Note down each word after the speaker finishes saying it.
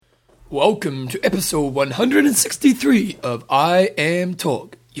Welcome to episode 163 of I Am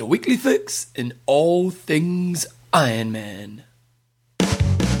Talk, your weekly fix in all things Iron Man.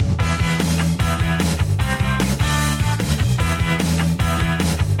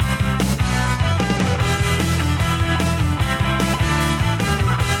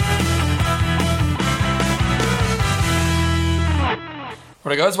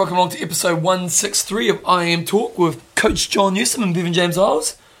 Alright guys, welcome along to episode 163 of I Am Talk with Coach John Newsom and Bevan James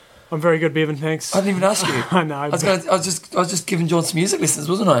Isles. I'm very good, Bevan, thanks. I didn't even ask you. I know. I was just giving John some music lessons,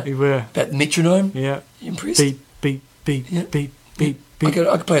 wasn't I? You were. About the metronome. Yeah. You impressed? Beep, beep, beep, Yeah. beep, beep, I beep.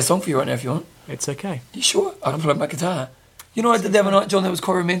 could play a song for you right now if you want. It's okay. You sure? I can play my guitar. You know what I did the other night, John, that was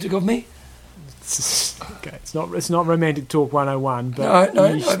quite romantic of me? Okay. It's not romantic talk 101, but No,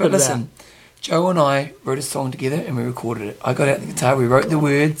 you spit but it listen. Joe and I wrote a song together and we recorded it. I got out the guitar, we wrote the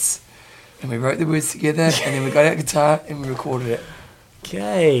words, and we wrote the words together, and then we got out the guitar and we recorded it.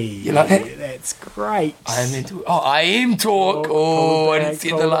 Okay. You like that? That's great. I am talk. Call it I back, didn't get the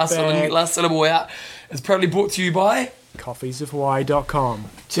call it last back. syllable out. It's proudly brought to you by Coffeesofhawaii.com.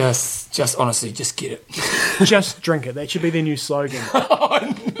 Just honestly, just get it. Just drink it. That should be their new slogan.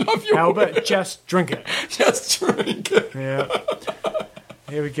 I love your Albert, words. just drink it. Just drink it. Yeah.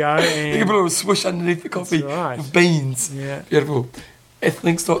 Here we go. You can And put a little swish underneath the coffee. That's right. With beans. yeah. Beautiful.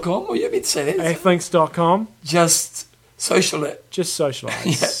 Athlinks.com. Oh, you meant to say that. Athlinks.com. Just social it. Just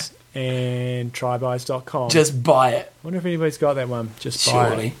socialise. And trybuyers.com. Just buy it. wonder if anybody's got that one. Just buy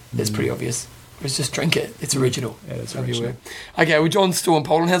Surely. it. That's pretty obvious. It's just drink it. It's original. It is Love your original. word. Okay, well, John's still in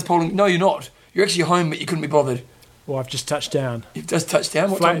Poland. How's Poland? No, you're not. You're actually home, but you couldn't be bothered. Well, I've just touched down. You've just touched down.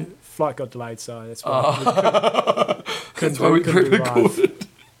 What time? Flight got delayed, so that's why That's why we couldn't do live. pre-recorded.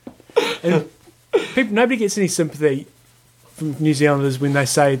 And nobody gets any sympathy from New Zealanders when they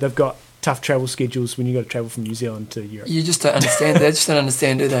say they've got tough travel schedules when you've got to travel from New Zealand to Europe. You just don't understand. They just don't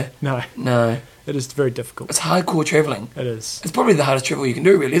understand, do they? No, No. it is very difficult. It's hardcore travelling. It is. It's probably the hardest travel you can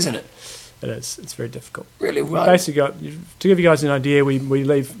do, really, isn't it? It is. It's very difficult. Really, right? Basically, to give you guys an idea, we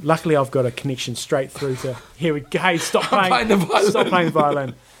leave. Luckily, I've got a connection straight through to. Here we go. Hey, stop playing the violin. Stop playing the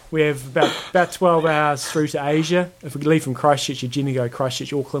violin. We have about 12 hours through to Asia. If we leave from Christchurch, you generally go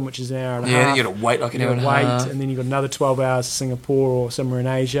Christchurch, Auckland, which is an hour and a Yeah, half. you got to wait like an You hour and a wait, half. and then you've got another 12 hours to Singapore or somewhere in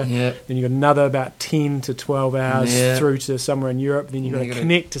Asia. Yeah. Then you've got another about 10 to 12 hours Yeah. through to somewhere in Europe. Then you've got Then to you gotta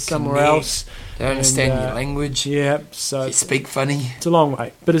connect to somewhere connect. else. They don't understand And, your language. Yeah, so You speak funny. it's a long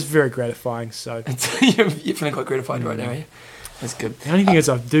way, but it's very gratifying. So You're feeling quite gratified right now, are you? That's good. the only thing is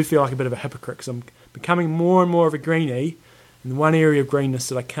I do feel like a bit of a hypocrite because I'm becoming more and more of a greenie. And one area of greenness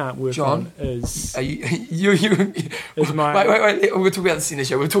that I can't work John, on is Are you Is my- Wait. We'll talk about this in the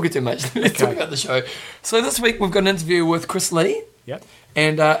show. We're talking too much. Let's talk Okay. about the show. So this week we've got an interview with Chris Lee. Yep.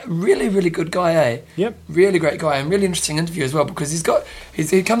 And really, really good guy, eh? Yep. Really great guy and really interesting interview as well because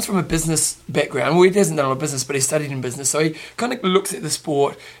he comes from a business background. Well, he hasn't done a lot of business, but he studied in business. So he kind of looks at the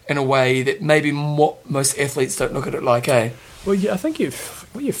sport in a way that maybe what most athletes don't look at it like, eh? Well, yeah, I think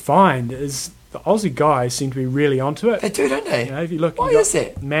what you find is the Aussie guys seem to be really onto it. They do, don't they? You know, if you look, Why you've got is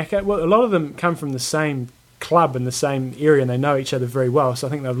that? Macca. Well, a lot of them come from the same club in the same area, and they know each other very well. So I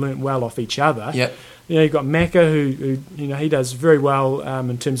think they've learnt well off each other. Yep. You know, you've got Macca, who you know he does very well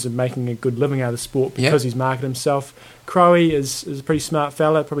in terms of making a good living out of the sport because he's marketed himself. Crowe is a pretty smart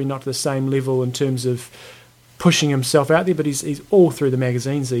fella, probably not to the same level in terms of pushing himself out there, but he's all through the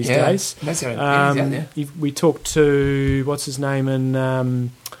magazines these days. That's right. He's out there. We talked to what's his name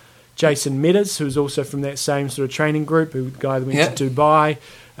and Jason Meadows, who's also from that same sort of training group, the guy that went to Dubai.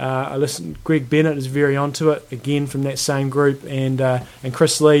 I listened. Greg Bennett is very onto it again from that same group, and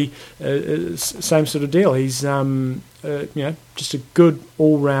Chris Lee, same sort of deal. He's just a good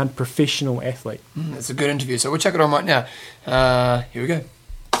all round professional athlete. It's a good interview. So we'll check it on right now. Here we go.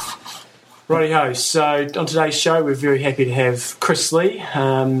 Righty-ho. So on today's show, we're very happy to have Chris Lee.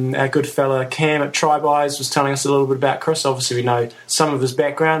 Our good fella Cam at Trybuyers was telling us a little bit about Chris. Obviously, we know some of his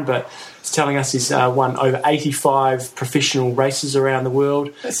background, but he's telling us he's won over 85 professional races around the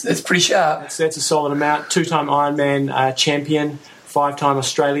world. That's pretty sharp. That's a solid amount. Two-time Ironman champion, 5-time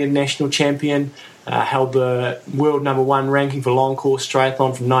Australian national champion, held the world #1 ranking for long course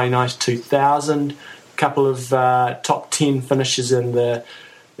triathlon from 1999 to 2000. A couple of top 10 finishes in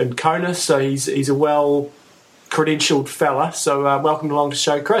Kona, so he's a well-credentialed fella. So welcome along to the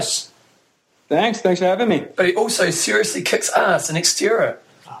show, Chris. Thanks for having me. But he also seriously kicks ass in Xterra.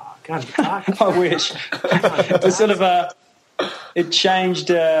 Oh, can't be dark. I wish. It's sort of it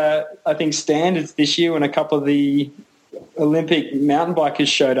changed, I think, standards this year when a couple of the Olympic mountain bikers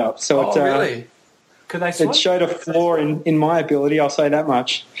showed up. So Really? Could they swim? it showed a flaw in my ability, I'll say that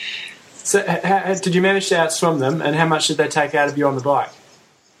much. So did you manage to outswim them, and how much did they take out of you on the bike?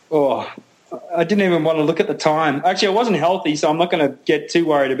 I didn't even want to look at the time. Actually, I wasn't healthy, so I'm not going to get too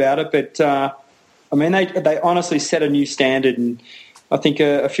worried about it. But, they honestly set a new standard, and I think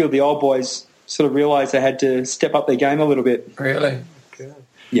a few of the old boys sort of realised they had to step up their game a little bit. Really? Okay.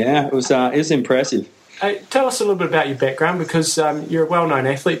 Yeah, it was impressive. Hey, tell us a little bit about your background, because you're a well-known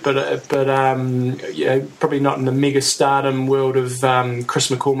athlete, but probably not in the mega stardom world of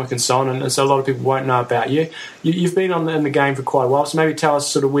Chris McCormick and so on, and so a lot of people won't know about you. You've been in the game for quite a while, so maybe tell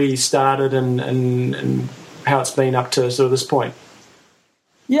us sort of where you started and how it's been up to sort of this point.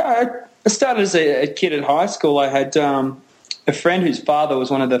 Yeah, I started as a kid at high school. I had a friend whose father was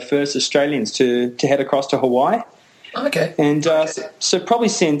one of the first Australians to head across to Hawaii. Okay. And so probably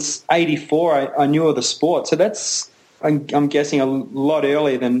since '84, I knew of the sport. So that's, I'm guessing, a lot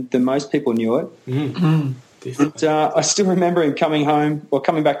earlier than most people knew it. Mm-hmm. I still remember him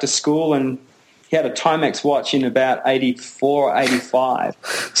coming back to school, and he had a Timex watch in about 84, 85.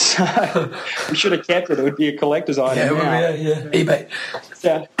 So we should have kept it. It would be a collector's item now. Yeah. eBay.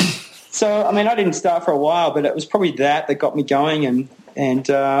 So, I didn't start for a while, but it was probably that got me going, and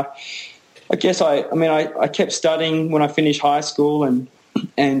I guess I kept studying when I finished high school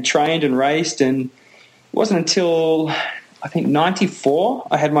and trained and raced, and it wasn't until I think '94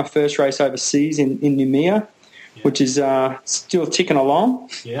 I had my first race overseas in Noumea, which is still ticking along.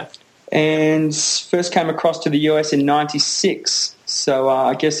 Yeah. And first came across to the US in '96. So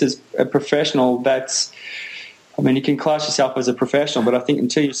I guess as a professional, you can class yourself as a professional, but I think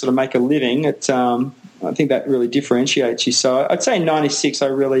until you sort of make a living, I think that really differentiates you. So I'd say in '96 I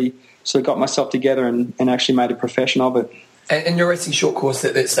really sort of got myself together and actually made a profession of it. And you're racing short course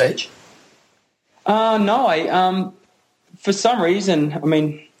at that stage? No, for some reason,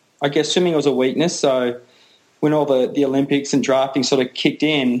 I guess swimming was a weakness. So when all the Olympics and drafting sort of kicked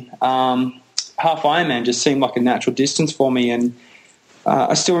in, half Ironman just seemed like a natural distance for me. And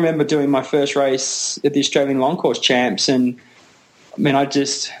I still remember doing my first race at the Australian Long Course Champs, and I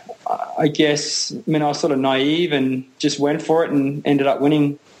was sort of naive and just went for it and ended up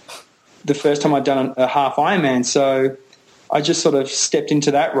winning the first time I'd done a half Ironman. So I just sort of stepped into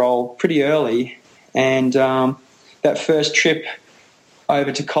that role pretty early. And that first trip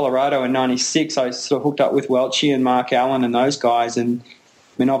over to Colorado in '96, I sort of hooked up with Welchie and Mark Allen and those guys. And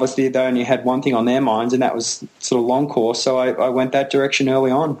obviously they only had one thing on their minds, and that was sort of long course. So I went that direction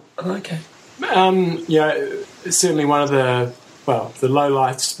early on. Okay. Certainly one of the low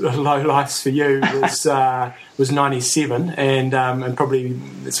lights for you was '97, and probably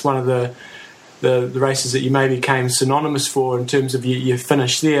it's one of the races that you maybe became synonymous for in terms of your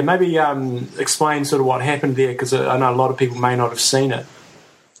finish there. Maybe explain sort of what happened there, because I know a lot of people may not have seen it.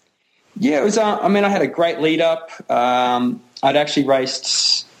 Yeah, it was. I had a great lead up. I'd actually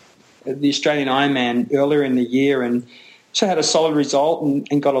raced the Australian Ironman earlier in the year, and so had a solid result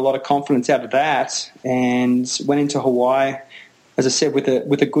and got a lot of confidence out of that, and went into Hawaii, as I said, with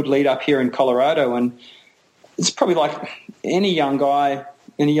a good lead up here in Colorado. And it's probably like any young guy,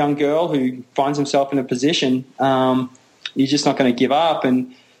 any young girl who finds himself in a position, you're just not going to give up.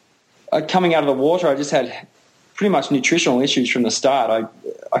 And coming out of the water, I just had pretty much nutritional issues from the start.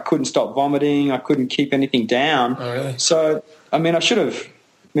 I couldn't stop vomiting. I couldn't keep anything down. Oh, really? So, I should have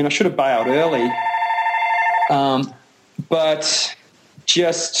bailed early. But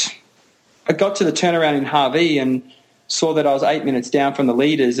just I got to the turnaround in Harvey and saw that I was 8 minutes down from the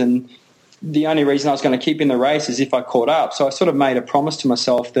leaders, and the only reason I was going to keep in the race is if I caught up. So I sort of made a promise to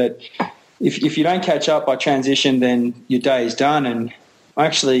myself that if you don't catch up by transition, then your day is done. And I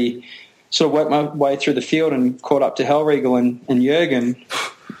actually sort of worked my way through the field and caught up to Hellriegel and Jürgen.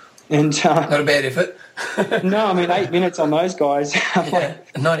 And not a bad effort. No, 8 minutes on those guys.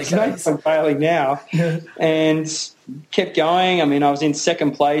 90 Ks. I'm failing now. And kept going. I was in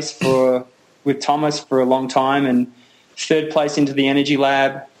second place with Thomas for a long time, and third place into the Energy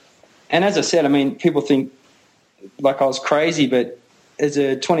Lab. And as I said, people think like I was crazy, but as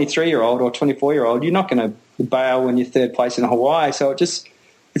a 23-year-old or 24-year-old, you're not going to bail when you're third place in Hawaii. So it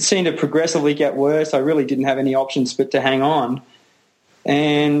seemed to progressively get worse. I really didn't have any options but to hang on.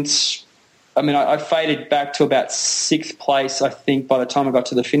 And I faded back to about sixth place, I think, by the time I got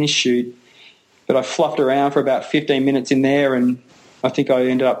to the finish chute. But I fluffed around for about 15 minutes in there, and I think I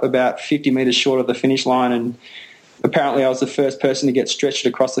ended up about 50 metres short of the finish line. And apparently I was the first person to get stretched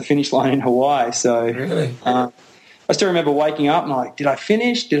across the finish line in Hawaii. So really? I still remember waking up and I'm like, did I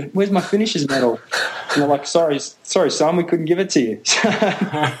finish? Where's my finisher's medal? And they're like, sorry, son, we couldn't give it to you.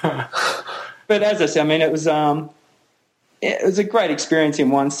 But as I said, it was a great experience in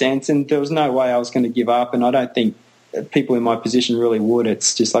one sense, and there was no way I was going to give up, and I don't think people in my position really would.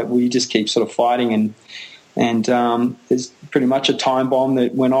 It's just like, you just keep sort of fighting And there's pretty much a time bomb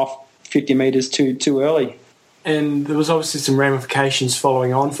that went off 50 metres too early. And there was obviously some ramifications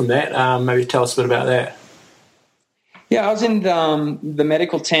following on from that. Maybe tell us a bit about that. Yeah, I was in the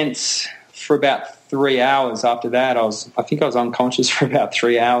medical tents for about 3 hours. After that, I think I was unconscious for about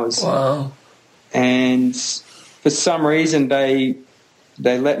 3 hours. Wow. And for some reason, they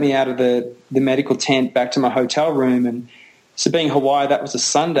let me out of the medical tent back to my hotel room. And so being Hawaii, that was a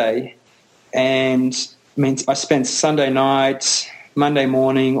Sunday. And I mean, I spent Sunday night, Monday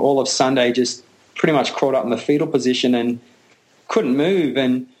morning, all of Sunday just pretty much crawled up in the fetal position and couldn't move.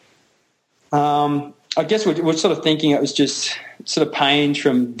 And I guess we're sort of thinking it was just sort of pain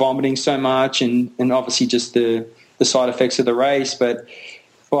from vomiting so much and obviously just the side effects of the race. But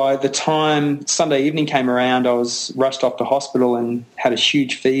by the time Sunday evening came around, I was rushed off to hospital and had a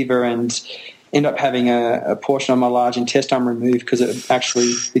huge fever and ended up having a portion of my large intestine removed because it had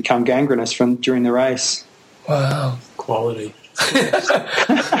actually become gangrenous during the race. Wow. Quality.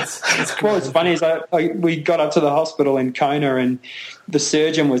 What's funny is we got up to the hospital in Kona and the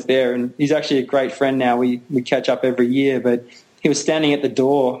surgeon was there, and he's actually a great friend now. We catch up every year, but he was standing at the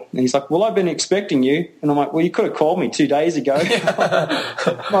door and he's like, well, I've been expecting you. And I'm like, well, you could have called me 2 days ago.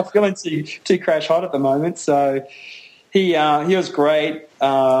 I'm not feeling too crash hot at the moment. So he was great.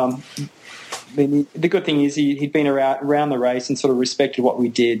 The good thing is he'd been around the race and sort of respected what we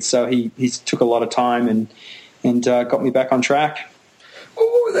did. So he took a lot of time and got me back on track.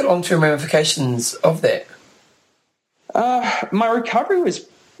 What were the long-term ramifications of that? My recovery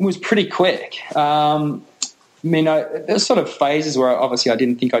was pretty quick. There's sort of phases where obviously I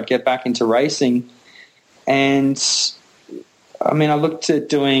didn't think I'd get back into racing. And, I looked at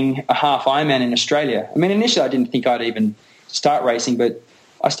doing a half Ironman in Australia. Initially I didn't think I'd even start racing, but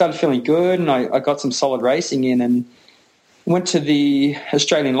I started feeling good and I got some solid racing in and went to the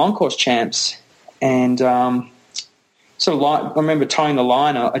Australian long course champs and I remember tying the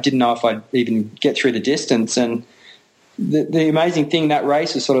line. I didn't know if I'd even get through the distance. And the amazing thing, that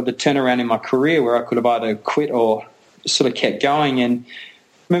race was sort of the turnaround in my career where I could have either quit or sort of kept going. And I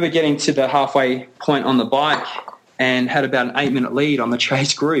remember getting to the halfway point on the bike and had about an 8-minute lead on the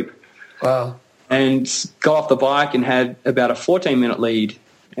chase group. Wow. And got off the bike and had about a 14-minute lead.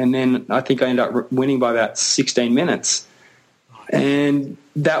 And then I think I ended up winning by about 16 minutes. And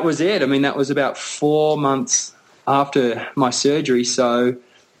that was it. That was about 4 months after my surgery. So,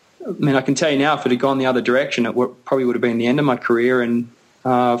 I can tell you now, if it had gone the other direction, it probably would have been the end of my career. And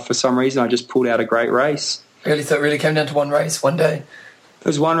for some reason, I just pulled out a great race. Really? So it really came down to one race, one day? It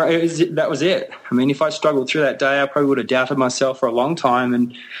was one race. That was it. If I struggled through that day, I probably would have doubted myself for a long time.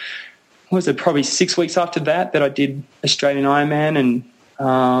 And was it probably 6 weeks after that I did Australian Ironman?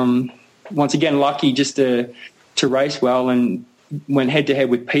 And once again, lucky just to race well and went head-to-head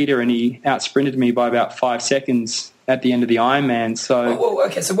with Peter, and he out-sprinted me by about 5 seconds at the end of the Ironman. So,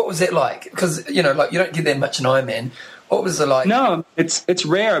 okay, so what was it like? Because, you don't get that much in Ironman. What was it like? No, it's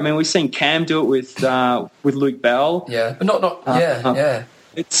rare. We've seen Cam do it with Luke Bell. Yeah, but not yeah.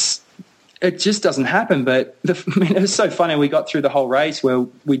 It just doesn't happen. But it was so funny. We got through the whole race where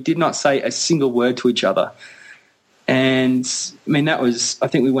we did not say a single word to each other. And, that was, I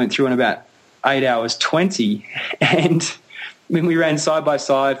think we went through in about 8 hours 20. And we ran side by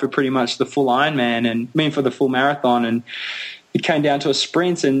side for pretty much the full Ironman and for the full marathon, and it came down to a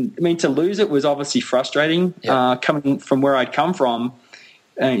sprint. And to lose it was obviously frustrating, coming from where I'd come from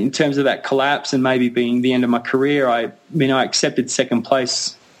in terms of that collapse and maybe being the end of my career. I accepted second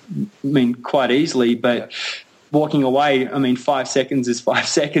place, quite easily, but walking away, 5 seconds is 5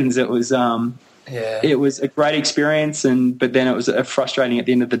 seconds. It was, it was a great experience, but then it was frustrating at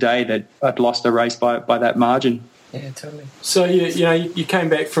the end of the day that I'd lost a race by that margin. Yeah, totally. So you came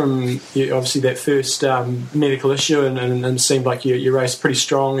back from obviously that first medical issue and seemed like you raced pretty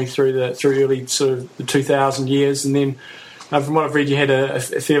strongly through early sort of the 2000 years, and then from what I've read, you had a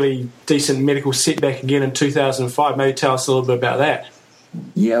fairly decent medical setback again in 2005. Maybe tell us a little bit about that.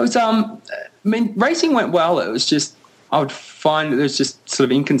 Yeah, it was. Racing went well. It was just I would find there was just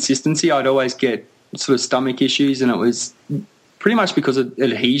sort of inconsistency. I'd always get sort of stomach issues, and it was pretty much because of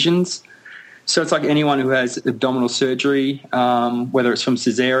adhesions. So it's like anyone who has abdominal surgery, whether it's from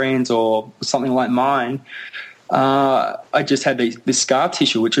cesareans or something like mine, I just had this scar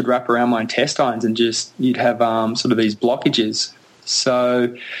tissue which would wrap around my intestines, and you'd have sort of these blockages. So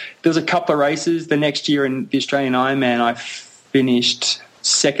there was a couple of races. The next year in the Australian Ironman, I finished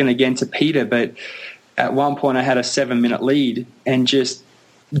second again to Peter, but at one point I had a 7-minute lead and just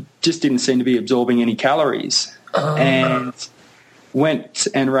didn't seem to be absorbing any calories. And went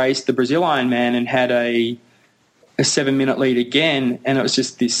and raced the Brazil Ironman and had a a 7-minute lead again, and it was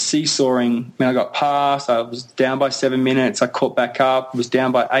just this seesawing. I got past, I was down by 7 minutes, I caught back up, was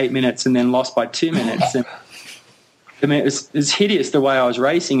down by 8 minutes, and then lost by 2 minutes. And it was hideous the way I was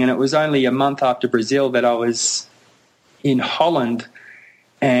racing, and it was only a month after Brazil that I was in Holland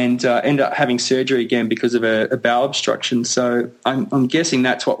and ended up having surgery again because of a bowel obstruction. So I'm guessing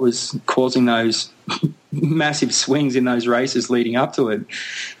that's what was causing those massive swings in those races leading up to it.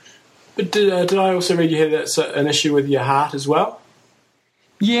 But did I also read you had that's an issue with your heart as well?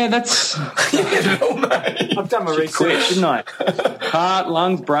 Yeah, that's... I've done my research. Quit, didn't I? Heart,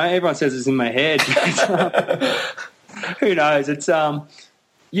 lungs, brain, everyone says it's in my head. Who knows? It's...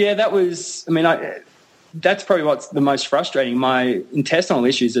 yeah, that was... that's probably what's the most frustrating. My intestinal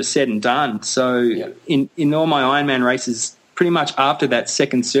issues are said and done. So in all my Ironman races, pretty much after that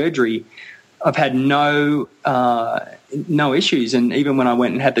second surgery, I've had no issues. And even when I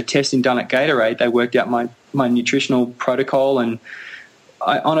went and had the testing done at Gatorade, they worked out my nutritional protocol, and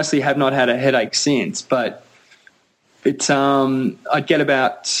I honestly have not had a headache since. But it's I'd get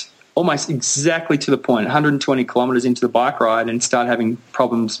about almost exactly to the point, 120 kilometres into the bike ride, and start having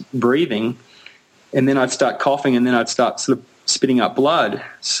problems breathing. And then I'd start coughing, and then I'd start sort of spitting up blood.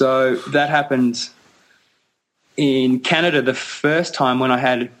 So that happened in Canada the first time when I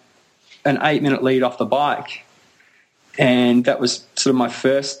had an 8-minute lead off the bike. And that was sort of my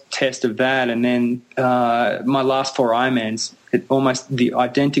first test of that. And then my last 4 Ironmans, at almost the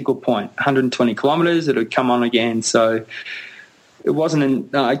identical point, 120 kilometres, it would come on again. So it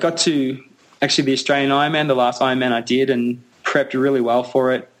wasn't I got to actually the Australian Ironman, the last Ironman I did, and prepped really well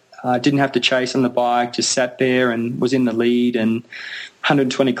for it. Didn't have to chase on the bike, just sat there and was in the lead, and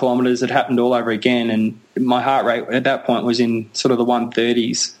 120 kilometres, it happened all over again. And my heart rate at that point was in sort of the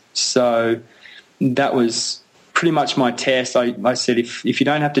 130s. So that was pretty much my test. I said, if you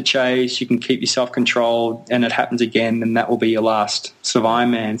don't have to chase, you can keep yourself controlled, and it happens again, then that will be your last sort of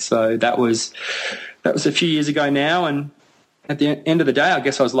Ironman. So that was a few years ago now, and at the end of the day, I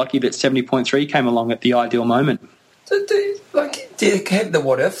guess I was lucky that 70.3 came along at the ideal moment. So do you have the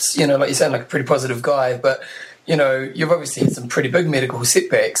what-ifs? Like you sound like a pretty positive guy, but, you've obviously had some pretty big medical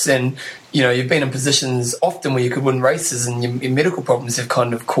setbacks, and, you've been in positions often where you could win races, and your medical problems have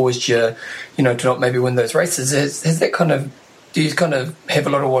kind of caused you, to not maybe win those races. Has that kind of... Do you kind of have a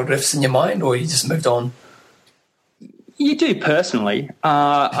lot of what-ifs in your mind, or you just moved on? You do personally.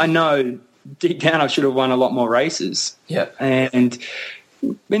 I know deep down I should have won a lot more races. Yeah. And...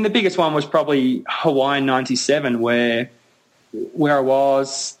 the biggest one was probably Hawaii 97, where I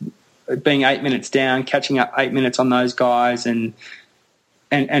was being 8 minutes down, catching up 8 minutes on those guys, and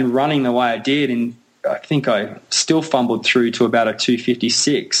running the way I did. And I think I still fumbled through to about a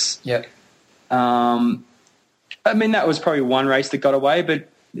 2:56. Yeah. That was probably one race that got away, but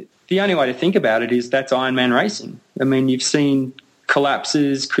the only way to think about it is that's Ironman racing. You've seen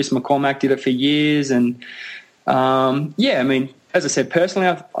collapses. Chris McCormack did it for years, and as I said,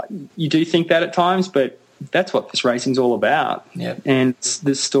 personally, you do think that at times, but that's what this racing's all about. Yeah. And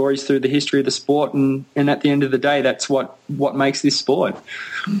there's stories through the history of the sport, and at the end of the day, that's what makes this sport.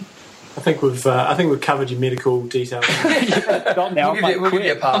 I think we've covered your medical details. Not now. We'll give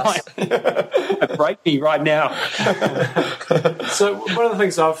you a pass. Break me right now. So one of the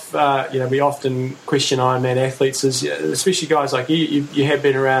things we often question Ironman athletes is, especially guys like you have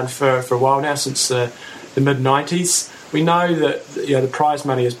been around for a while now, since the mid-90s. We know that the prize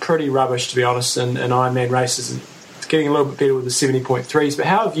money is pretty rubbish, to be honest, in Ironman races. It's getting a little bit better with the 70.3s. But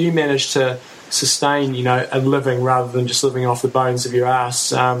how have you managed to sustain, a living rather than just living off the bones of your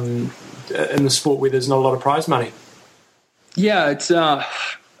ass in the sport where there's not a lot of prize money? Yeah, it's.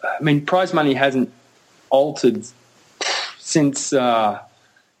 Prize money hasn't altered since. Even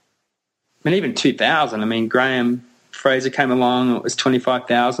 2000. Graham Fraser came along. It was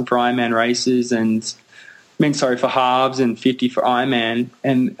 25,000 for Ironman races, and. For halves and 50 for Ironman,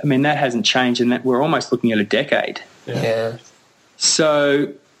 and that hasn't changed, and that we're almost looking at a decade. Yeah.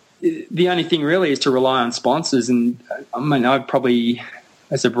 So the only thing really is to rely on sponsors, and I'd probably,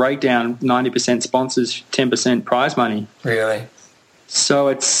 as a breakdown, 90% sponsors, 10% prize money. Really? So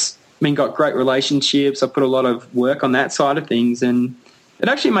it's got great relationships. I put a lot of work on that side of things, and it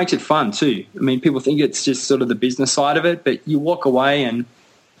actually makes it fun too. People think it's just sort of the business side of it, but you walk away and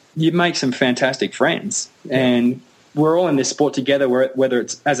you make some fantastic friends, and we're all in this sport together, whether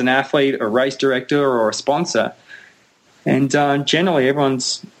it's as an athlete, a race director, or a sponsor. And generally,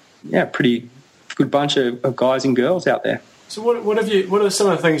 everyone's pretty good bunch of guys and girls out there. So, what are some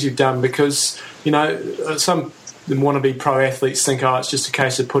of the things you've done? Because some wannabe pro athletes think, it's just a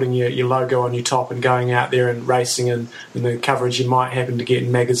case of putting your logo on your top and going out there and racing, and the coverage you might happen to get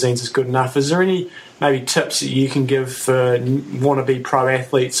in magazines is good enough. Is there any maybe tips that you can give for wannabe pro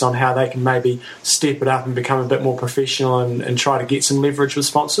athletes on how they can maybe step it up and become a bit more professional and try to get some leverage with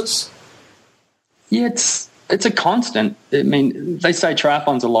sponsors? Yeah, it's a constant. I mean, they say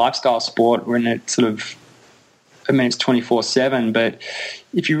triathlon's a lifestyle sport when it's sort of, I mean, it's 24/7, but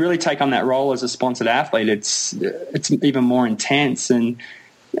if you really take on that role as a sponsored athlete, it's even more intense. And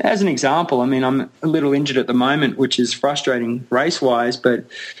as an example, I mean, I'm a little injured at the moment, which is frustrating race-wise, but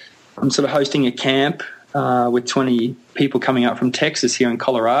I'm sort of hosting a camp with 20 people coming up from Texas here in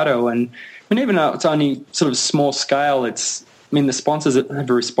Colorado. And I mean, even though it's only sort of small scale, the sponsors have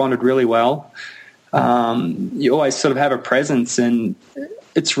responded really well. You always sort of have a presence, and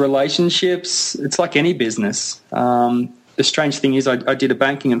it's relationships. It's like any business. The strange thing is I did a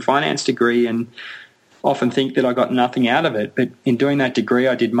banking and finance degree and often think that I got nothing out of it. But in doing that degree,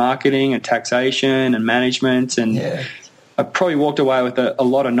 I did marketing and taxation and management, and I probably walked away with a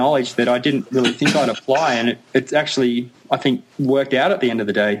lot of knowledge that I didn't really think I'd apply. And it's actually, I think, worked out at the end of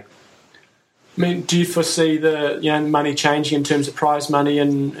the day. I mean, do you foresee the money changing in terms of prize money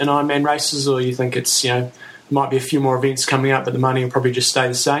in Ironman races, or you think it's might be a few more events coming up, but the money will probably just stay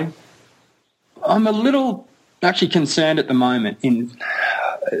the same? I'm a little actually concerned at the moment.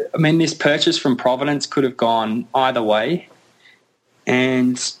 This purchase from Providence could have gone either way,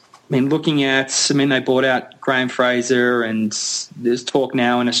 and looking at, they bought out Graham Fraser, and there's talk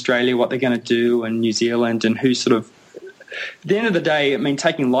now in Australia what they're going to do, and New Zealand, and who sort of. At the end of the day,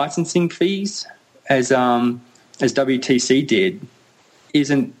 taking licensing fees as WTC did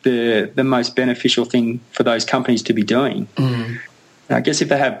isn't the most beneficial thing for those companies to be doing. I guess if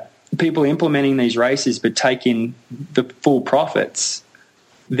they have people implementing these races but taking the full profits,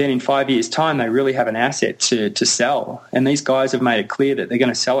 then in 5 years' time they really have an asset to sell. And these guys have made it clear that they're going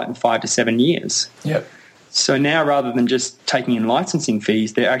to sell it in 5 to 7 years. Yep. So now, rather than just taking in licensing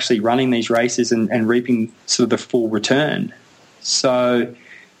fees, they're actually running these races and reaping sort of the full return. So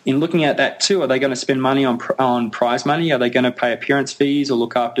in looking at that too, are they going to spend money on prize money? Are they going to pay appearance fees or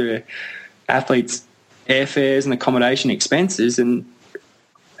look after athletes' airfares and accommodation expenses? And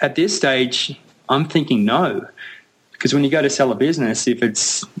at this stage, I'm thinking no. Because when you go to sell a business, if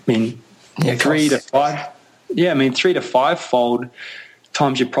it's 3 to 5-fold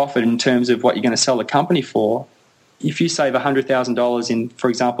times your profit in terms of what you're going to sell the company for, if you save $100,000 in, for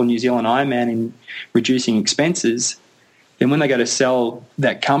example, New Zealand Ironman in reducing expenses, then when they go to sell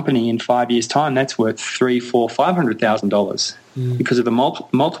that company in 5 years' time, that's worth $300,000, $400,000 because of the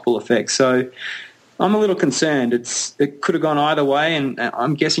multiple effects. So I'm a little concerned. It could have gone either way, and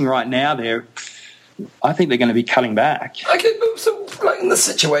I'm guessing right now I think they're going to be cutting back. Okay, so like in the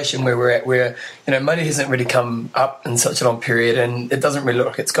situation where we're at, where money hasn't really come up in such a long period, and it doesn't really look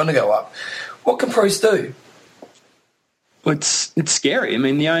like it's going to go up, what can pros do? Well, it's scary.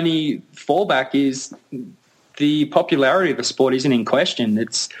 The only fallback is the popularity of the sport isn't in question.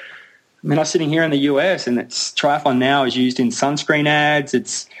 I'm sitting here in the US, and triathlon now is used in sunscreen ads.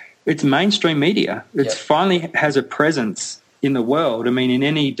 It's mainstream media. It finally has a presence in the world. In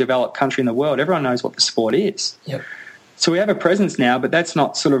any developed country in the world, everyone knows what the sport is. Yep. So we have a presence now, but that's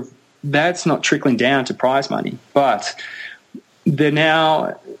not trickling down to prize money. But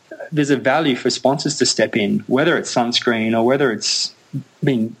there's a value for sponsors to step in, whether it's sunscreen or whether it's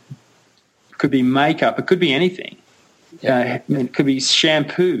could be makeup, it could be anything. Yep. It could be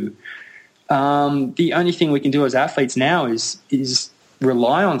shampoo. The only thing we can do as athletes now is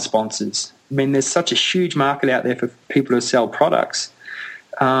rely on sponsors. There's such a huge market out there for people to sell products.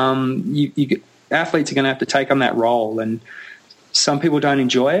 Athletes are going to have to take on that role, and some people don't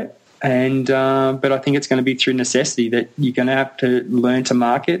enjoy it. But I think it's going to be through necessity that you're going to have to learn to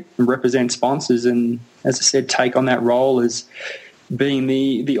market and represent sponsors, and as I said, take on that role as being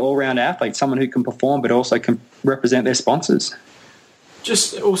the all-round athlete, someone who can perform but also can represent their sponsors.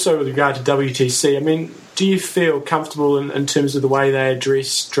 Just also with regard to WTC, do you feel comfortable in terms of the way they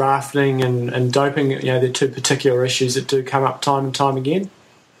address drafting and doping? They're two particular issues that do come up time and time again.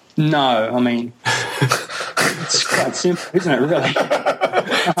 No, it's quite simple, isn't it, really?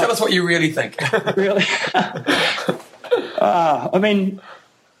 Tell us what you really think. Really?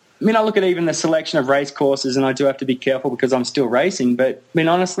 I look at even the selection of race courses, and I do have to be careful because I'm still racing, but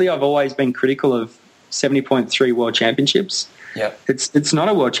honestly, I've always been critical of 70.3 World Championships. Yeah, it's not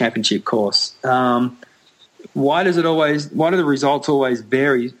a World Championship course. Why do the results always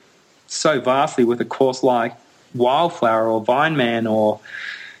vary so vastly with a course like Wildflower or Vineman or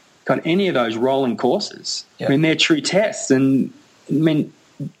any of those rolling courses? Yeah. They're true tests, and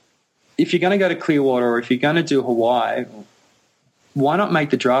if you're going to go to Clearwater or if you're going to do Hawaii, why not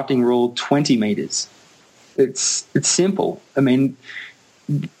make the drafting rule 20 meters? It's simple.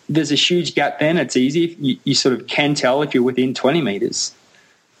 there's a huge gap then. It's easy. You sort of can tell if you're within 20 metres.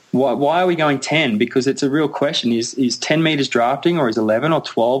 Why are we going 10? Because it's a real question. Is 10 metres drafting, or is 11 or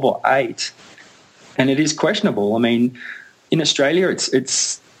 12 or 8? And it is questionable. I mean, in Australia,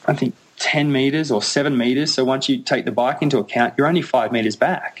 it's I think 10 metres or 7 metres. So once you take the bike into account, you're only 5 metres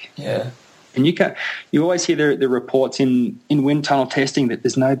back. Yeah. And you always hear the reports in wind tunnel testing that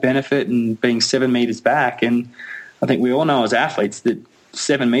there's no benefit in being 7 metres back. And I think we all know as athletes that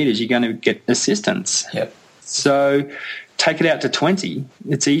 7 metres you're going to get assistance. Yep. So take it out to 20.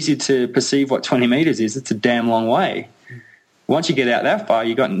 It's easy to perceive what 20 metres is. It's a damn long way. Once you get out that far,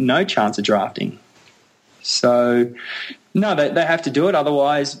 you've got no chance of drafting. So, no, they have to do it.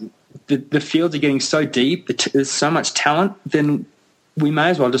 Otherwise, the fields are getting so deep, there's so much talent, then we may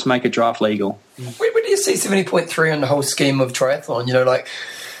as well just make a draft legal. Where do you see 70.3 on the whole scheme of triathlon? You know, like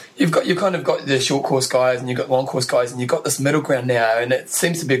you've kind of got the short course guys and you've got long course guys and you've got this middle ground now, and it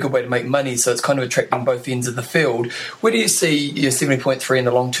seems to be a good way to make money, so it's kind of attracting both ends of the field. Where do you see your 70.3 in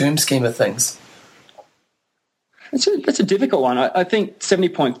the long-term scheme of things? That's a difficult one. I think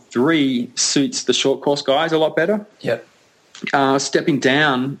 70.3 suits the short course guys a lot better. Yep. Stepping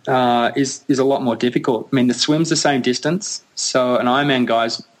down is a lot more difficult. I mean, the swim's the same distance, so an Ironman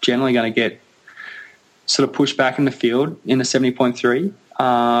guy's generally going to get sort of pushed back in the field in the 70.3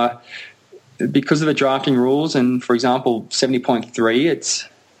 because of the drafting rules. And for example, 70.3,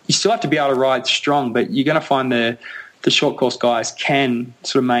 you still have to be able to ride strong, but you're going to find the short course guys can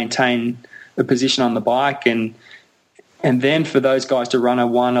sort of maintain a position on the bike, and then for those guys to run a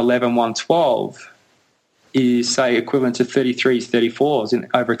 1:11, 1:12 is, say, equivalent to 33s, 34s in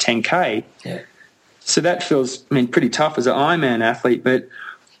over a 10K. Yeah. So that feels, pretty tough as an Ironman athlete. But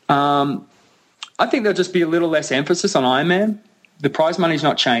I think there'll just be a little less emphasis on Ironman. The prize money's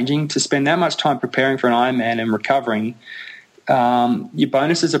not changing. To spend that much time preparing for an Ironman and recovering, your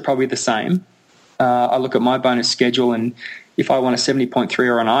bonuses are probably the same. I look at my bonus schedule, and if I want a 70.3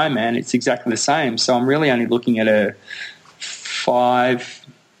 or an Ironman, it's exactly the same. So I'm really only looking at a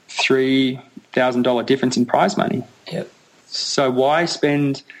 $3,000 difference in prize money. Yep. So why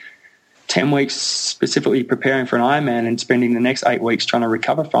spend 10 weeks specifically preparing for an Ironman and spending the next 8 weeks trying to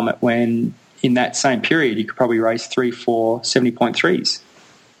recover from it, when in that same period you could probably raise 3, 4, 70.3s?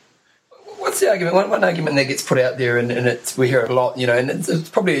 What's the argument? One argument that gets put out there, and we hear it a lot, and it's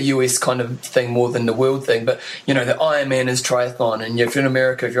probably a US kind of thing more than the world thing, but, the Ironman is triathlon, and if you're in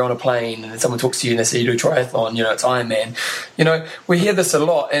America, if you're on a plane and someone talks to you and they say you do triathlon, it's Ironman. We hear this a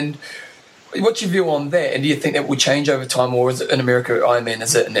lot, and what's your view on that? And do you think that will change over time, or is it in America, Ironman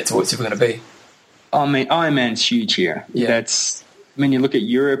is it, and that's what it's ever going to be? Ironman's huge here. Yeah. You look at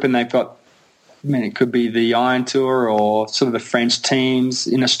Europe and they've got, it could be the Iron Tour or sort of the French teams.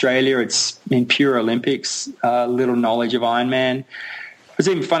 In Australia, it's pure Olympics, little knowledge of Ironman. It's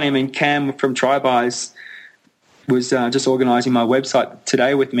even funny, Cam from TriBuys was just organising my website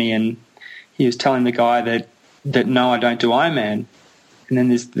today with me, and he was telling the guy that no, I don't do Ironman. And then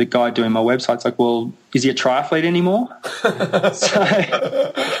there's the guy doing my website. It's like, well, is he a triathlete anymore? So,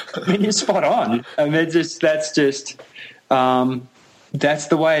 you're spot on. That's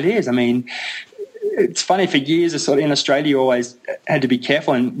the way it is. It's funny, for years, in Australia, you always had to be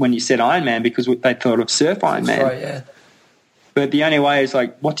careful when you said Ironman, because they thought of surf Ironman. That's right, yeah. But the only way is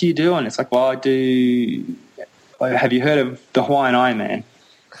like, what do you do? And it's like, well, I do. Have you heard of the Hawaiian Ironman?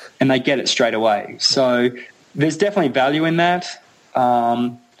 And they get it straight away. So there's definitely value in that.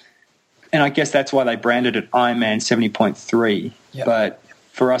 And I guess that's why they branded it Ironman 70.3. Yep. But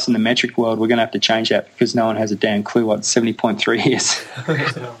for us in the metric world, we're going to have to change that, because no one has a damn clue what 70.3 is.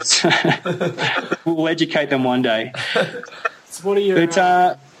 So, we'll educate them one day. So what are you...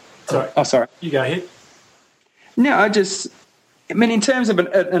 sorry. Sorry. You go ahead. No, in terms of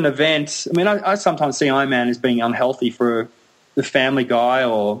an event, I sometimes see Ironman as being unhealthy for the family guy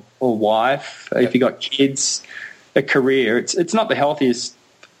or wife. Yep. If you got kids, a career, it's not the healthiest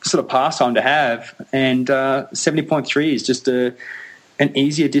sort of pastime to have. And 70.3 is just an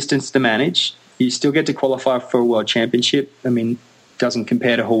easier distance to manage. You still get to qualify for a world championship. Doesn't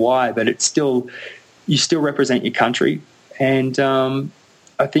compare to Hawaii, but you still represent your country. And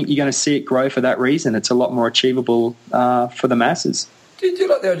I think you're going to see it grow for that reason. It's a lot more achievable for the masses. Do you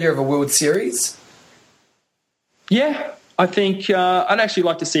like the idea of a World Series? Yeah, I think I'd actually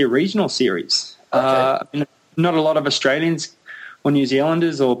like to see a regional series. Okay. Not a lot of Australians or New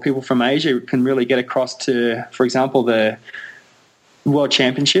Zealanders or people from Asia can really get across to, for example, the World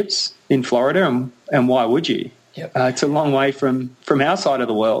Championships in Florida, and why would you? Yep. It's a long way from our side of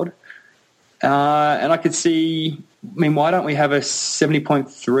the world. And I could see, why don't we have a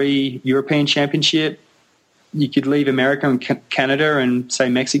 70.3 European Championship, you could leave America and Canada and, say,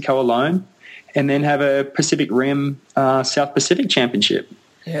 Mexico alone, and then have a Pacific Rim South Pacific Championship.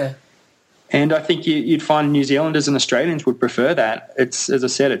 Yeah. And I think you'd find New Zealanders and Australians would prefer that. It's, as I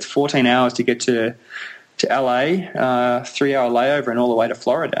said, it's 14 hours to get to LA, 3-hour layover, and all the way to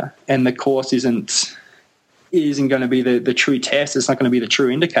Florida. And the course isn't going to be the true test. It's not going to be the true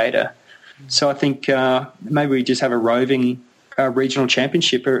indicator. So I think maybe we just have a roving regional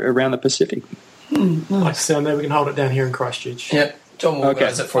championship around the Pacific. Like I said, maybe we can hold it down here in Christchurch. Yeah. John will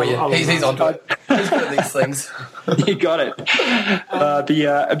organise it for you. He's onto it. He's good at these things. You got it.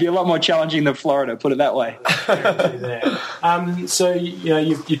 It'd be a lot more challenging than Florida, put it that way. So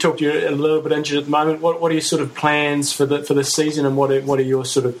you talked, you're a little bit injured at the moment. What are your sort of plans for the season, and what are your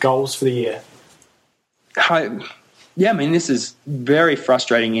sort of goals for the year? This is very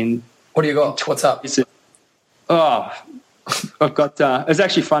frustrating. What do you got? What's up? I've got. It's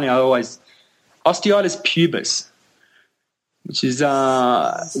actually funny. Osteitis pubis, which is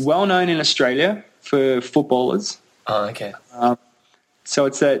well known in Australia for footballers. Oh, okay. So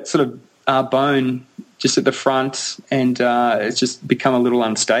it's that sort of bone just at the front, and it's just become a little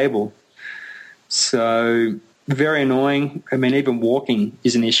unstable. So very annoying. I mean, even walking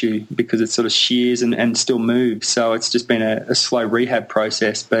is an issue because it sort of shears and still moves. So it's just been a slow rehab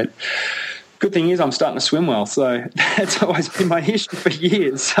process. But good thing is I'm starting to swim well. So that's always been my issue for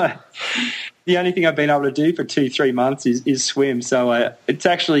years. So the only thing I've been able to do for 2-3 months is swim. So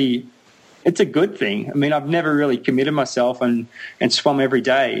it's a good thing. I mean, I've never really committed myself and swum every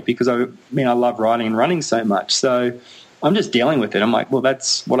day because I love riding and running so much. So I'm just dealing with it. I'm like, well,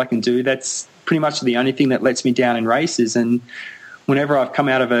 that's what I can do. That's pretty much the only thing that lets me down in races. And whenever I've come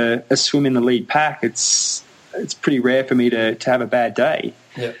out of a swim in the lead pack, it's pretty rare for me to have a bad day.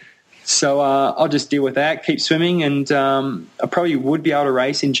 Yeah. So I'll just deal with that, keep swimming, and I probably would be able to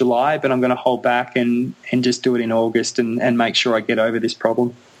race in July, but I'm going to hold back and just do it in August and make sure I get over this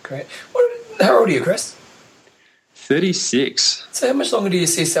problem. Great. How old are you, Chris? 36. So how much longer do you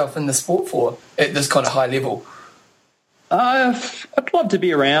see yourself in the sport for at this kind of high level? I'd love to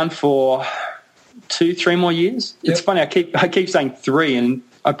be around for 2-3 more years. Yep. It's funny, I keep saying 3, and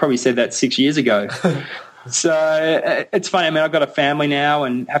I probably said that 6 years ago. So it's funny. I mean, I've got a family now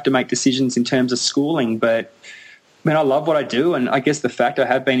and have to make decisions in terms of schooling, but I love what I do, and I guess the fact I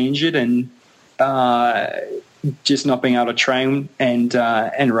have been injured and just not being able to train and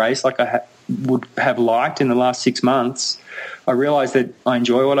race like I would have liked in the last 6 months, I realised that I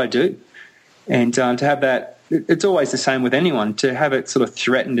enjoy what I do, and to have that, it's always the same with anyone. To have it sort of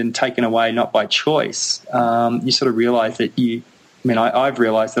threatened and taken away, not by choice, you sort of realise that I've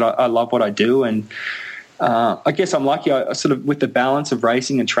realised that I love what I do, and I guess I'm lucky. I sort of, with the balance of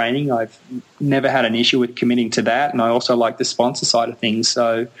racing and training, I've never had an issue with committing to that, and I also like the sponsor side of things.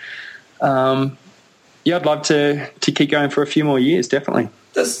 So, I'd love to keep going for a few more years, definitely.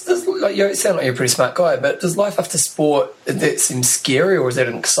 You sound like you're a pretty smart guy, but does life after sport, that seem scary, or is that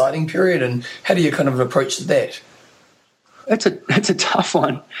an exciting period? And how do you kind of approach that? It's a tough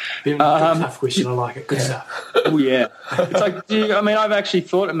one. Tough question. I like it. Good stuff. Oh yeah. It's like, I've actually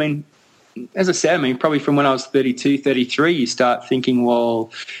thought. As I said, probably from when I was 32, 33, you start thinking,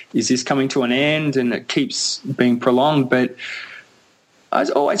 well, is this coming to an end? And it keeps being prolonged. But I was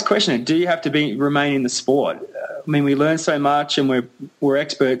always questioning, do you have to remain in the sport? We learn so much, and we're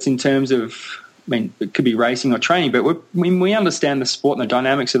experts in terms of, it could be racing or training, but we understand the sport and the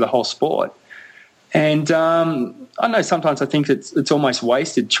dynamics of the whole sport. And I know sometimes I think it's almost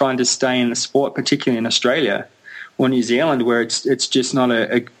wasted trying to stay in the sport, particularly in Australia or New Zealand, where it's just not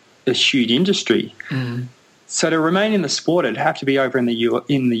a huge industry. Mm. So to remain in the sport, it'd have to be over in the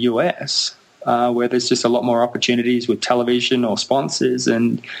US, where there's just a lot more opportunities with television or sponsors.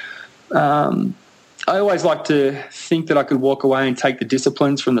 And I always like to think that I could walk away and take the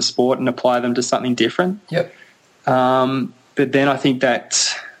disciplines from the sport and apply them to something different. Yep. But then I think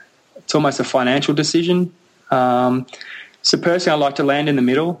that it's almost a financial decision. So personally, I like to land in the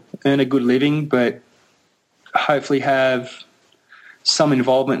middle, earn a good living, but hopefully have some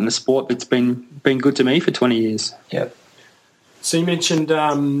involvement in the sport that's been good to me for 20 years. Yep. So you mentioned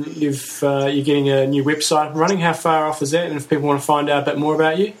you're getting a new website running. How far off is that? And if people want to find out a bit more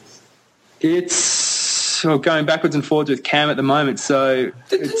about you? It's going backwards and forwards with Cam at the moment. So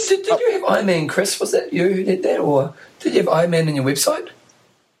did you have Ironman, Chris? Was that you who did that, or did you have Ironman in your website?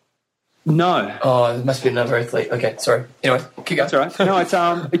 No. Oh, it must be another athlete. Okay, sorry. Anyway, keep going. That's all right.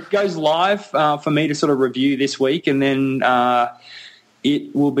 No, it goes live for me to sort of review this week, and then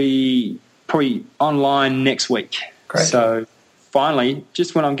it will be probably online next week. Great. So finally,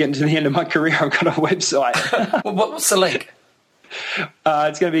 just when I'm getting to the end of my career, I've got a website. What's the link?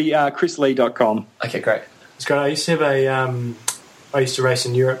 It's going to be chrislee.com. Okay, great. It's great. I used to race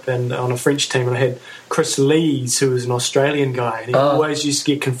in Europe and on a French team, and I had Chris Lees, who was an Australian guy, and he always used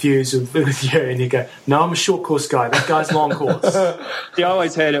to get confused with you, and he'd go, "No, I'm a short course guy. That guy's long course." See, I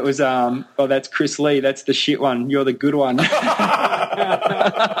always heard it was, "Oh, that's Chris Lee. That's the shit one. You're the good one."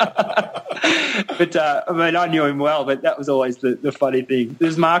 But I knew him well, but that was always the funny thing.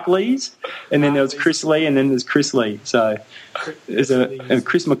 There's Mark Lees, and then there was Chris Lee, and then there's Chris Lee. So there's a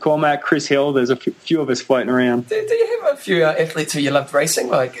Chris McCormack, Chris Hill. There's a few of us floating around. Do you have a few athletes who you loved racing?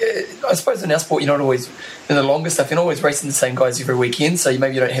 Like, I suppose in our sport, you're not always in the longer stuff. You're not always racing the same guys every weekend, so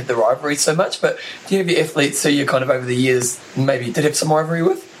maybe you don't have the rivalry so much. But do you have your athletes who you kind of over the years maybe did have some rivalry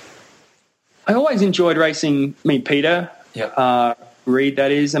with? I always enjoyed racing. Peter. Yeah. Reed,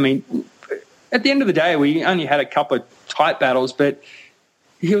 that is. At the end of the day, we only had a couple of tight battles, but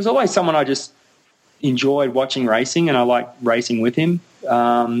he was always someone I just enjoyed watching racing, and I liked racing with him.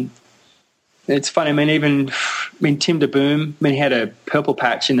 It's funny. Tim de Boom. He had a purple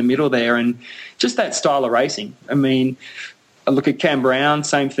patch in the middle there, and just that style of racing. I look at Cam Brown,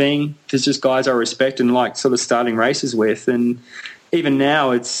 same thing. There's just guys I respect and like sort of starting races with, and even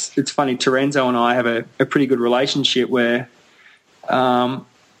now it's funny. Terenzo and I have a pretty good relationship where.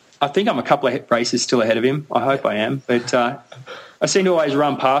 I think I'm a couple of races still ahead of him. I hope I am. But I seem to always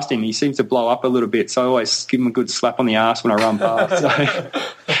run past him. He seems to blow up a little bit, so I always give him a good slap on the arse when I run past. So,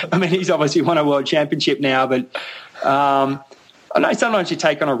 he's obviously won a world championship now, but I know sometimes you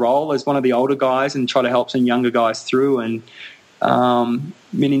take on a role as one of the older guys and try to help some younger guys through. And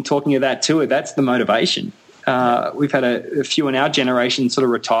in talking of that too, that's the motivation. We've had a few in our generation sort of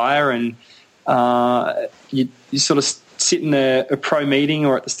retire, and you sort of sit in a pro meeting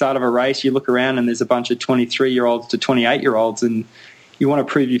or at the start of a race, you look around and there's a bunch of 23-year-olds to 28-year-olds, and you want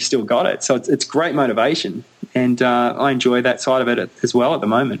to prove you've still got it. So it's great motivation, and I enjoy that side of it as well at the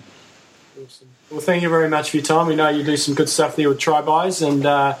moment. Awesome. Well, thank you very much for your time. We know you do some good stuff there with Tri-Buys, and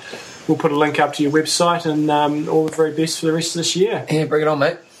we'll put a link up to your website, and all the very best for the rest of this year. Yeah, bring it on,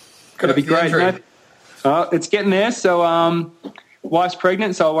 mate. That'd be great. It's getting there, so... wife's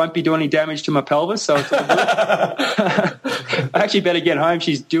pregnant, so I won't be doing any damage to my pelvis. So it's all good. I actually better get home.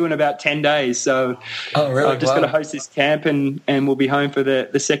 She's due in about 10 days. So I've just got to host this camp, and we'll be home for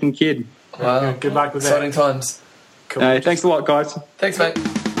the second kid. Wow. Good luck with Exciting that. times. Cool. Thanks a lot, guys. Thanks, mate.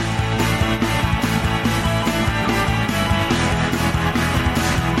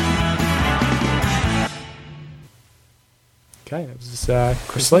 Okay, that was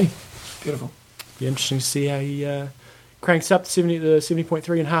Chris Lee. Beautiful. Be interesting to see how he... cranks up the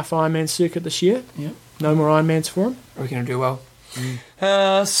 70.3 and half Ironman circuit this year. Yeah. No more Ironmans for him. We're going to do well.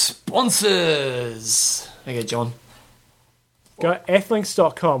 Sponsors. Okay, John. Go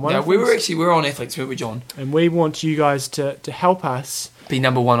athlinks.com. We were on Athlinks, weren't we, John? And we want you guys to help us be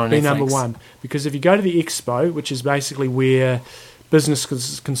number one on Athlinks. Be number one. Because if you go to the expo, which is basically where business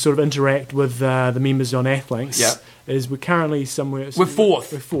can sort of interact with the members on Athlinks, is we're currently somewhere... We're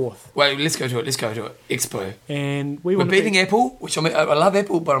fourth. We're fourth. Wait, let's go to it. Expo. And we're beating Apple, which I love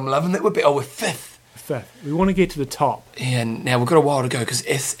Apple, but I'm loving that we're fifth. We want to get to the top. Yeah, now we've got a while to go because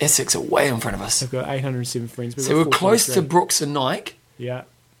Essex are way in front of us. They've got 807 friends. So we're close to Brooks and Nike. Yeah.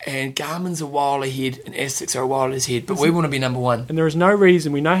 And Garmin's a while ahead and Essex are a while ahead, but we want to be number one. And there is no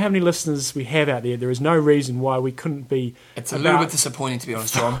reason, we know how many listeners we have out there, there is no reason why we couldn't be... It's a little bit disappointing, to be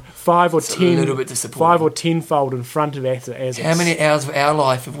honest, John. 5 or 10... a little bit disappointing. 5 or 10-fold in front of us. How many hours of our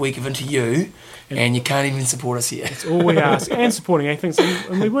life have we given to you, and you can't even support us here? That's all we ask. And supporting Athlinks.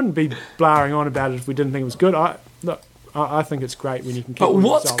 And we wouldn't be blaring on about it if we didn't think it was good. I think it's great when you can keep But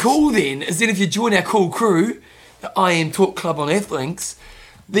what's results. cool then is that if you join our cool crew, the I Am Talk Club on Athlinks,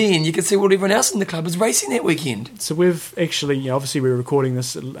 then you can see what everyone else in the club is racing that weekend. So we've actually, obviously we're recording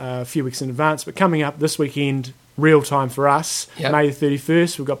this a few weeks in advance, but coming up this weekend, real time for us, May the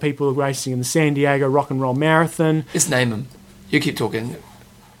 31st, we've got people racing in the San Diego Rock and Roll Marathon. Just name them. You keep talking.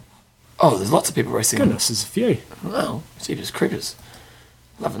 Oh, there's lots of people racing. Goodness, there's a few. Wow, Jeepers Creepers.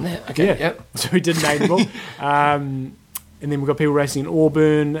 Loving that. Okay, yep. So we did name them all. And then we've got people racing in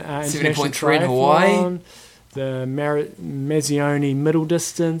Auburn, 70.3 in Hawaii. The Mazzioni Middle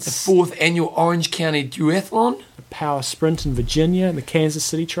Distance. The 4th Annual Orange County Duathlon. The Power Sprint in Virginia. And the Kansas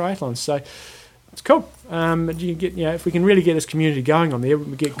City Triathlon. So it's cool. You get, if we can really get this community going on there,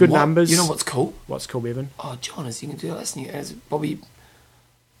 we get good numbers. You know what's cool? What's cool, Bevan? Oh, John, as you can do listening as Bobby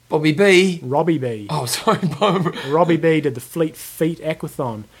B. Robbie B. Oh, sorry, Robbie B did the Fleet Feet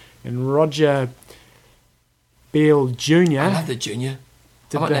Aquathon. And Roger Beale Jr. I love the junior.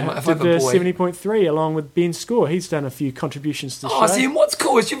 Did the 70.3 along with Ben Score. He's done a few contributions to the show. See, and what's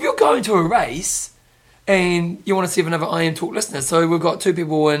cool is if you're going to a race and you want to see if another I Am Talk listener. So we've got 2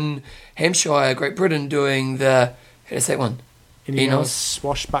 people in Hampshire, Great Britain, doing the, how do I say that one? Enos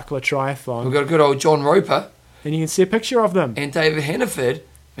Swashbuckler Triathlon. We've got a good old John Roper. And you can see a picture of them. And David Hannaford.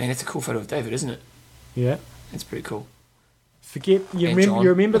 Man, that's a cool photo of David, isn't it? Yeah. That's pretty cool. You And remember. John, You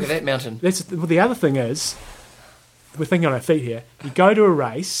remember look at that mountain. Well, the other thing is, we're thinking on our feet here. You go to a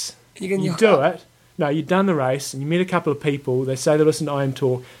race, you do it. No, you've done the race, and you meet a couple of people. They say they listen to I Am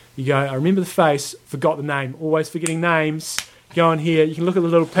Talk. You go, I remember the face, forgot the name. Always forgetting names. Go on here. You can look at the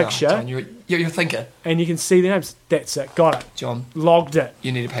little picture. John, you're a thinker. And you can see the names. That's it. Got it. John. Logged it.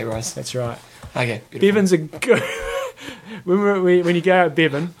 You need a pay rise. That's right. Okay. Beautiful. Bevan's a good... when you go out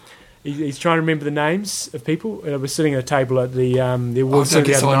Bevan, he's trying to remember the names of people. We're sitting at a table at the awards Did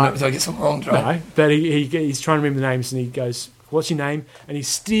the other night. I get something wrong? Did I? No, but he's trying to remember the names, and he goes, what's your name? And he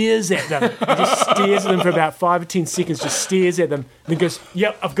stares at them. He just stares at them for about 5 or 10 seconds, just stares at them, and then goes,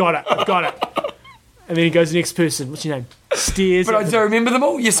 yep, I've got it. And then he goes to the next person, what's your name? Stares But at I them. don't remember them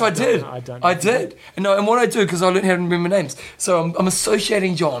all. Yes, I did. I don't. I did. And what I do, because I learned how to remember names, so I'm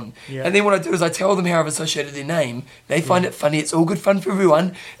associating John. Yeah. And then what I do is I tell them how I've associated their name. They find it funny. It's all good fun for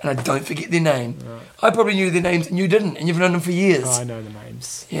everyone. And I don't forget their name. Right. I probably knew their names and you didn't. And you've known them for years. Oh, I know the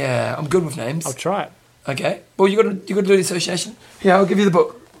names. Yeah, I'm good with names. I'll try it. Okay. Well, you got to do the association. Yeah, I'll give you the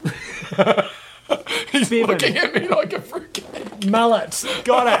book. He's Bevan. looking at me like a fruitcake. Mullet.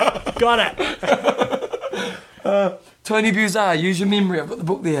 Got it. Tony Buzar, use your memory. I've got the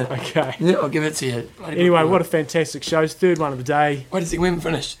book there. Okay. Yeah, I'll give it to you. Anyway, what a fantastic show. It's third one of the day, Wait a second, we haven't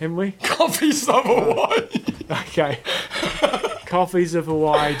finished. haven't we? Coffee's of Hawaii. Okay.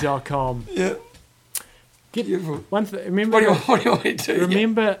 Coffeesofhawaii.com. Yeah. Beautiful. One thing, remember, What do you want me to do?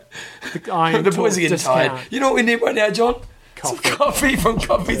 remember the I Am The boys Talk are getting discount. tired. You know what we need right now, John? Coffee. Some coffee from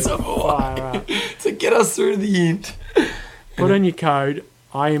Coffee's of Hawaii Fire up. to get us through the end. Put in your code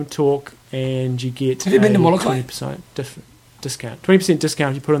I Am Talk and you get Have you been to Molokai? 20% discount. 20%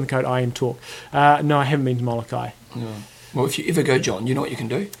 discount if you put in the code I Am Talk. No, I haven't been to Molokai. No. Well, if you ever go, John, you know what you can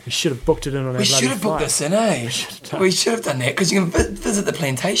do? We should have booked it in on our We bloody should have booked flight. this in, eh? We should have done that because you can visit the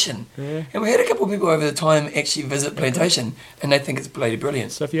plantation. Yeah. And we had a couple of people over the time actually visit plantation and they think it's bloody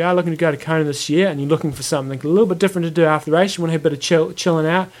brilliant. So if you are looking to go to Kona this year and you're looking for something a little bit different to do after the race, you want to have a bit of chilling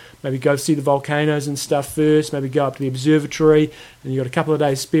out, maybe go see the volcanoes and stuff first, maybe go up to the observatory, and you've got a couple of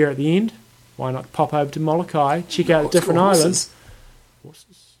days spare at the end, why not pop over to Molokai, check out the different islands.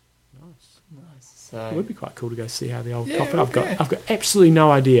 Horses. So, It would be quite cool to go see how the old Yeah, coffee. it would be. I've got absolutely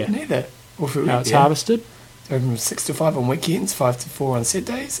no idea neither. Well, for how it's harvested. It's open from 6 to 5 on weekends, 5 to 4 on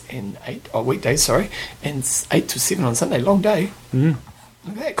Saturdays, and weekdays, sorry, and 8 to 7 on Sunday. Long day. Mm.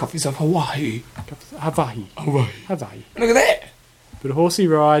 Look at that, Coffees of Hawaii. Hawaii. Hawaii. Look at that. Bit of horsey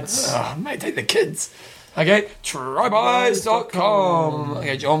rides. Oh, mate, take the kids. Okay, trybuys.com.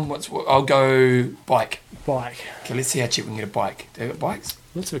 Okay, John, I'll go bike. Bike. Okay, let's see how cheap we can get a bike. Do they got bikes?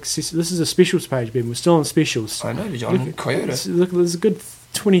 Lots of access. This is a specials page, Ben. We're still on specials. I know, John. Coyote. Look, there's a good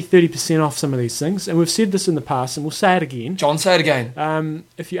 20-30% off some of these things, and we've said this in the past, and we'll say it again. John, say it again.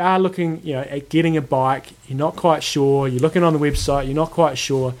 If you are looking, at getting a bike, you're not quite sure. You're looking on the website, you're not quite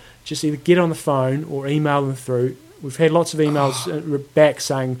sure. Just either get on the phone or email them through. We've had lots of emails back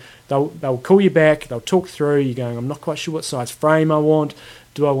saying they'll call you back, they'll talk through. You're going, I'm not quite sure what size frame I want.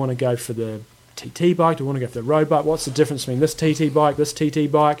 Do I want to go for the TT bike? Do I want to go for the road bike? What's the difference between this TT bike, this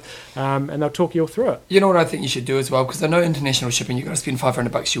TT bike? And they'll talk you all through it. You know what I think you should do as well? Because I know international shipping, you've got to spend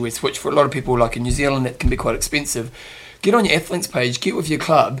 $500 US, which for a lot of people, like in New Zealand, that can be quite expensive. Get on your Athlinks page, get with your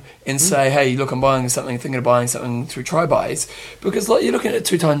club, and say, hey, look, I'm buying something, thinking of buying something through TryBuys. Because like you're looking at a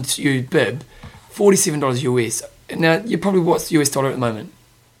 2 times U bib, $47 US. Now, you're probably, what's the US dollar at the moment?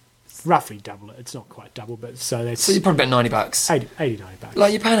 Roughly double it. It's not quite double, but so that's So you're probably about $90. 80, $90.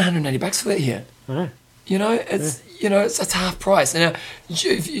 Like you're paying $180 for that here. I know. It's half price. Now,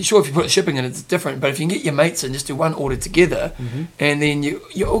 if you put shipping in, it's different. But if you can get your mates and just do one order together, and then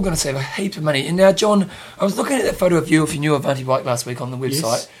you're all going to save a heap of money. And now, John, I was looking at that photo of you off your new Avanti bike last week on the website.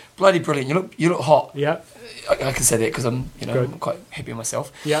 Yes. Bloody brilliant. You look hot. Yeah. I can say that because I'm Good. quite happy with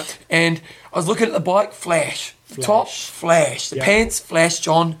myself. Yeah. And I was looking at the bike, flash. Top, flash. The Yeah. pants, flash,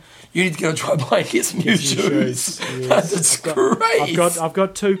 John. You need to go and try buy and get some new shoes. Yes. It's great. I've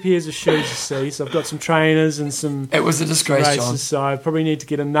got 2 pairs of shoes, you see. So I've got some trainers and some It was a disgrace, races. John. So I probably need to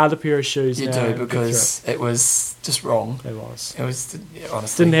get another pair of shoes You now. do, and get because it was just wrong. through it. It was. It was,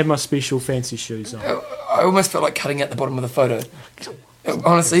 honestly. Didn't have my special fancy shoes on. I almost felt like cutting out the bottom of the photo.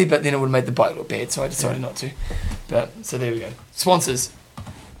 Honestly, but then it would have made the bike look bad, so I decided not to. But, so there we go. Sponsors,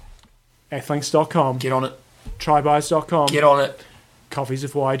 Athlinks.com. get on it. Trybuys.com. Get on it.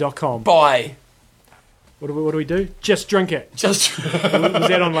 Coffeesofhawaii.com. Buy. What do we do? Just drink it. Just. Was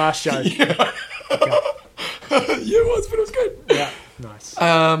that on last show? Okay. it was, but it was good. Yeah, nice.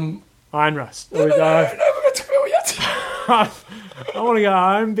 Iron Rust. No, we're going to talk about yet. I want to go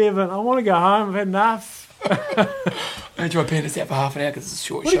home, Bevan. I want to go home. I've had enough. I'm going to try and pan this out for half an hour because it's a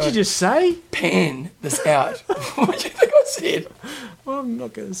short What show. did you just say? Pan this out. What do you think I said? Well, I'm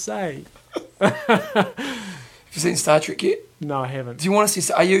not going to say. Have you seen Star Trek yet? No, I haven't. Do you want to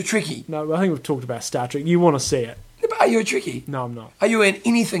see... Are you a Trekkie? No, I think we've talked about Star Trek. You want to see it? No, but are you a Trekkie? No, I'm not. Are you an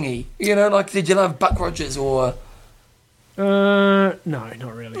anythingy? You know, like, did you love Buck Rogers or... No,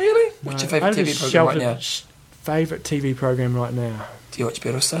 not really. Really? No. What's your favourite TV program right now? Favourite TV program right now? Do you watch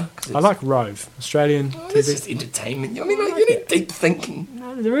Battlestar? I like Rove, Australian Oh, TV. it's just entertainment. I mean, like, you need deep thinking.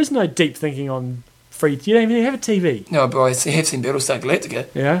 No, there is no deep thinking on free. You don't even have a TV. No, but I have seen Battlestar Galactica.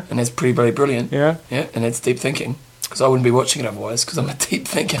 Yeah. And that's pretty bloody brilliant. Yeah. Yeah, and that's deep thinking. Because I wouldn't be watching it otherwise, because I'm a deep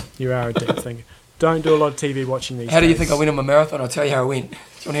thinker. You are a deep thinker. Don't do a lot of TV watching these How do you days. think I went on my marathon? I'll tell you how I went. Do you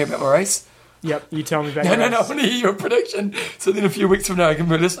want to hear about my race? Yep, you tell me about No, your no, I race. want to hear your prediction. So then a few weeks from now, I can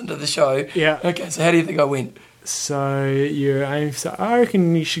listen to the show. Yeah. Okay, so how do you think I went? So you're aiming for... I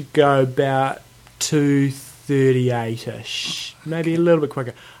reckon you should go about 2:38ish, maybe a little bit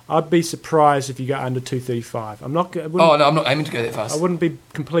quicker. I'd be surprised if you got under 2:35. I'm not. Oh, no, I'm not aiming to go that fast. I wouldn't be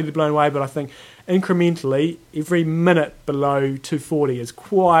completely blown away, but I think incrementally, every minute below 2:40 is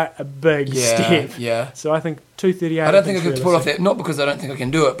quite a big step. Yeah. So I think 2:38. I don't think I could pull off that, not because I don't think I can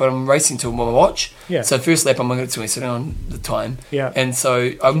do it, but I'm racing to my watch. Yeah. So first lap, I'm going to sit on the time. Yeah. And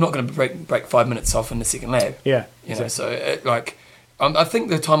so I'm not going to break 5 minutes off in the second lap. Yeah. You know, so I think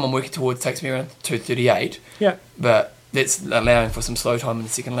the time I'm working towards takes me around 2:38. Yeah. But that's allowing for some slow time in the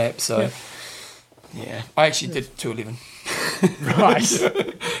second lap. So yeah, I actually did 2:11. Right.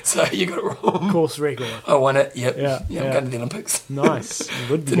 So you got it wrong. Course record. I won it. Yep. Yeah, I'm yeah. going to the Olympics. Nice. You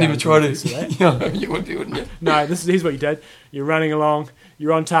would be Didn't even try going to. to that. Yeah, you would be, wouldn't you? No, here's what you did. You're running along.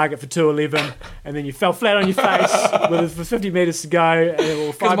 You're on target for 2:11, and then you fell flat on your face with 50 metres to go,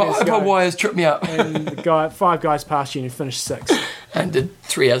 or 5 minutes to My go. wires tripped me up. And five guys passed you, and you finished sixth. And did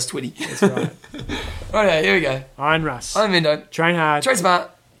 3 hours 20. That's right. Right, here we go. Iron Rust. I'm Mendo. Train hard. Trace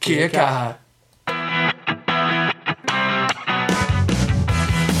smart. Kia kaha.